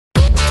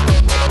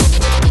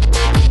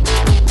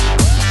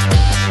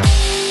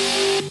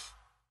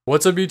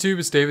What's up YouTube,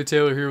 it's David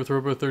Taylor here with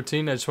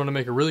Robo13. I just want to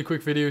make a really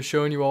quick video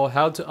showing you all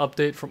how to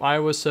update from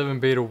iOS 7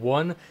 Beta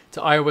 1 to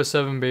iOS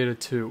 7 Beta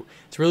 2.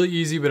 It's really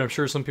easy, but I'm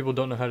sure some people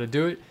don't know how to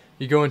do it.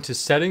 You go into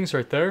Settings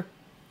right there,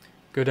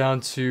 go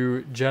down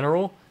to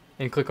General,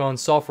 and click on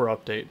Software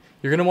Update.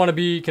 You're going to want to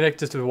be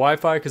connected to the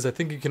Wi-Fi because I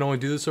think you can only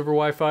do this over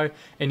Wi-Fi,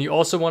 and you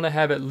also want to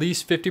have at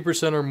least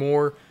 50% or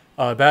more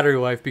battery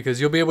life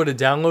because you'll be able to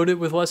download it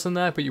with less than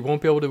that, but you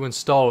won't be able to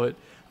install it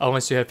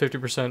unless you have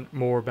 50%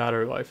 more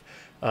battery life.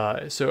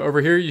 So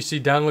over here you see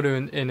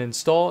download and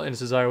install, and it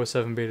says iOS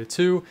 7 Beta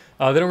 2.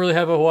 They don't really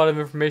have a whole lot of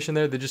information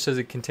there. They just says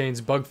it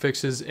contains bug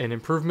fixes and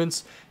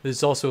improvements.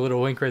 There's also a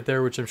little link right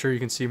there, which I'm sure you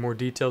can see more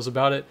details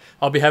about it.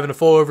 I'll be having a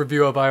full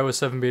overview of iOS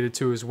 7 Beta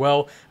 2 as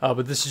well,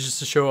 but this is just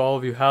to show all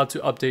of you how to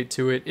update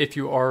to it if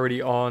you're already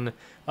on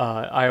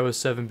iOS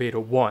 7 Beta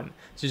 1.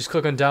 So you just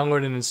click on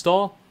download and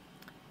install,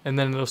 and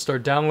then it'll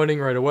start downloading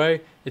right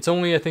away. It's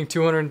only, I think,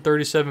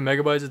 237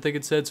 megabytes, I think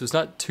it said, so it's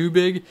not too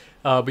big,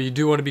 but you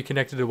do want to be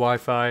connected to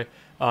Wi-Fi.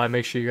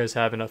 Make sure you guys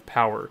have enough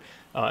power.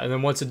 And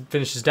then once it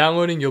finishes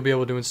downloading, you'll be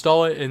able to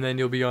install it, and then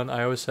you'll be on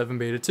iOS 7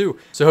 Beta 2.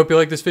 So I hope you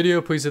like this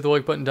video. Please hit the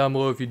like button down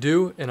below if you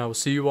do, and I will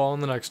see you all in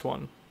the next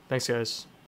one. Thanks, guys.